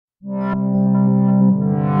Hello,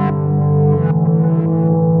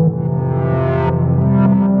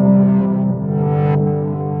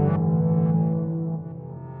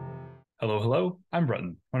 I'm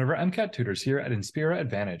Bretton, one of our MCAT tutors here at Inspira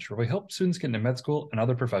Advantage, where we help students get into med school and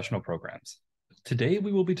other professional programs. Today,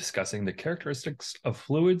 we will be discussing the characteristics of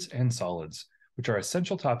fluids and solids, which are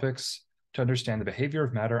essential topics to understand the behavior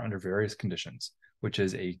of matter under various conditions, which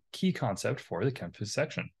is a key concept for the Chem Phys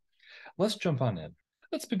section. Let's jump on in.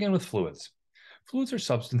 Let's begin with fluids. Fluids are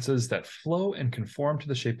substances that flow and conform to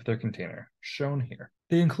the shape of their container, shown here.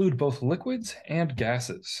 They include both liquids and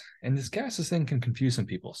gases, and this gases thing can confuse some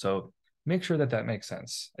people, so make sure that that makes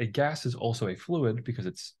sense. A gas is also a fluid because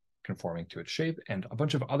it's conforming to its shape, and a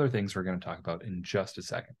bunch of other things we're going to talk about in just a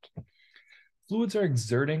second. Fluids are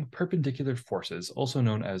exerting perpendicular forces, also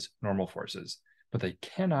known as normal forces, but they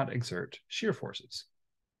cannot exert shear forces.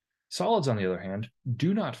 Solids, on the other hand,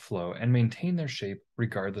 do not flow and maintain their shape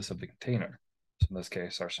regardless of the container. So in this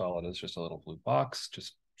case, our solid is just a little blue box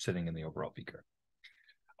just sitting in the overall beaker.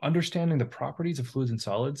 Understanding the properties of fluids and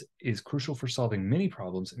solids is crucial for solving many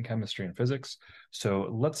problems in chemistry and physics. So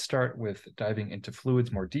let's start with diving into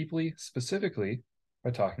fluids more deeply, specifically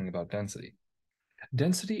by talking about density.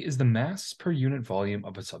 Density is the mass per unit volume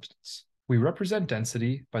of a substance. We represent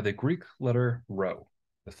density by the Greek letter rho,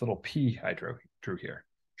 this little p I drew here.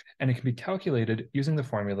 And it can be calculated using the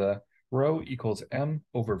formula rho equals m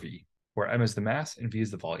over v, where m is the mass and v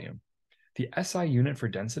is the volume. The SI unit for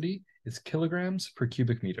density is kilograms per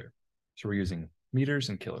cubic meter. So we're using meters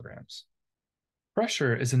and kilograms.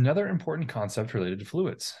 Pressure is another important concept related to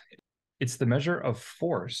fluids. It's the measure of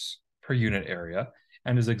force per unit area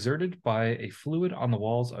and is exerted by a fluid on the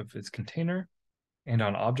walls of its container and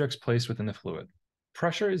on objects placed within the fluid.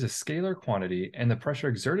 Pressure is a scalar quantity, and the pressure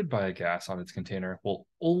exerted by a gas on its container will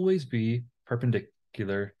always be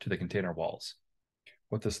perpendicular to the container walls.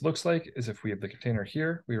 What this looks like is if we have the container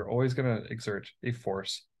here, we are always going to exert a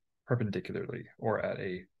force perpendicularly or at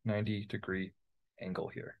a 90-degree angle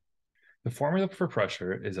here. The formula for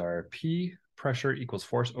pressure is our P, pressure equals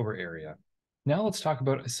force over area. Now let's talk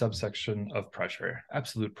about a subsection of pressure,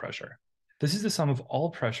 absolute pressure. This is the sum of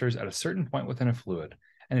all pressures at a certain point within a fluid,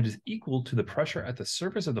 and it is equal to the pressure at the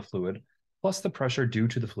surface of the fluid plus the pressure due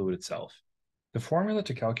to the fluid itself. The formula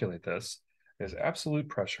to calculate this is absolute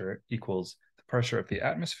pressure equals pressure of the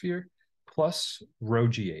atmosphere plus rho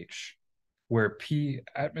gh, where P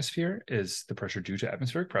atmosphere is the pressure due to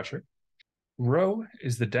atmospheric pressure, rho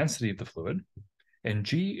is the density of the fluid, and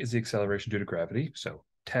g is the acceleration due to gravity, so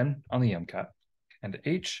 10 on the MCAT, and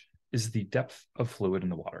h is the depth of fluid in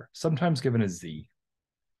the water, sometimes given as z.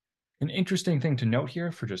 An interesting thing to note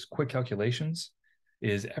here for just quick calculations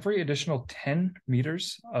is every additional 10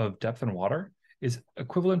 meters of depth in water is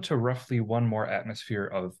equivalent to roughly one more atmosphere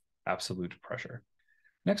of absolute pressure.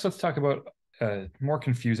 Next, let's talk about a more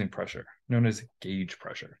confusing pressure, known as gauge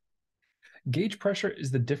pressure. Gauge pressure is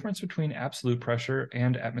the difference between absolute pressure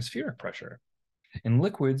and atmospheric pressure. In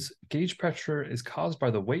liquids, gauge pressure is caused by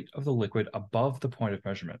the weight of the liquid above the point of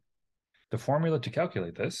measurement. The formula to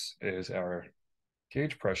calculate this is our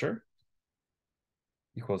gauge pressure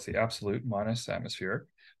equals the absolute minus atmospheric.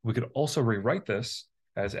 We could also rewrite this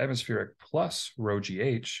as atmospheric plus rho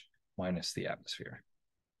gh minus the atmosphere.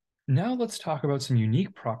 Now let's talk about some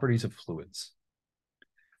unique properties of fluids.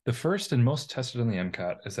 The first and most tested on the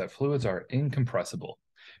MCAT is that fluids are incompressible,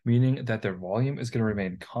 meaning that their volume is going to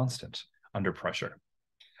remain constant under pressure.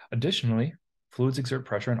 Additionally, fluids exert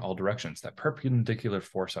pressure in all directions, that perpendicular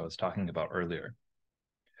force I was talking about earlier.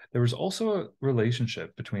 There is also a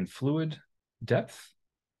relationship between fluid depth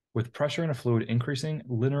with pressure in a fluid increasing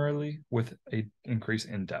linearly with an increase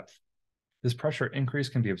in depth. This pressure increase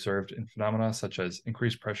can be observed in phenomena such as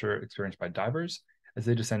increased pressure experienced by divers as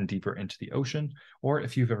they descend deeper into the ocean, or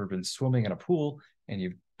if you've ever been swimming in a pool and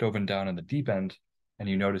you've dove down in the deep end and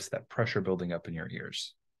you notice that pressure building up in your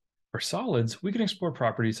ears. For solids, we can explore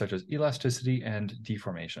properties such as elasticity and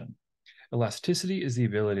deformation. Elasticity is the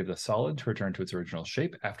ability of the solid to return to its original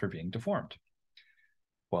shape after being deformed.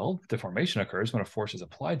 Well, deformation occurs when a force is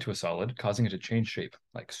applied to a solid, causing it to change shape,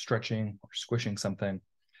 like stretching or squishing something.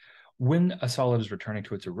 When a solid is returning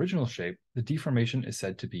to its original shape, the deformation is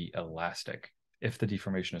said to be elastic. If the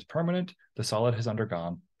deformation is permanent, the solid has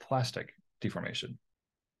undergone plastic deformation.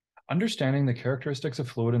 Understanding the characteristics of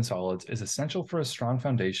fluid and solids is essential for a strong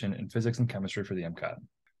foundation in physics and chemistry for the MCAT.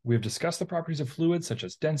 We have discussed the properties of fluids such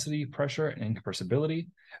as density, pressure, and incompressibility,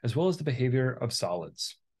 as well as the behavior of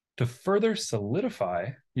solids. To further solidify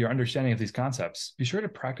your understanding of these concepts, be sure to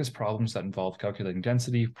practice problems that involve calculating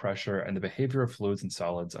density, pressure, and the behavior of fluids and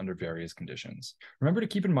solids under various conditions. Remember to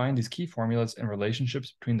keep in mind these key formulas and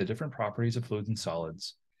relationships between the different properties of fluids and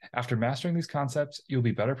solids. After mastering these concepts, you'll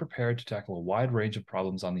be better prepared to tackle a wide range of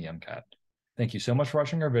problems on the MCAT. Thank you so much for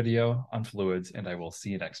watching our video on fluids, and I will see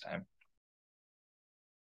you next time.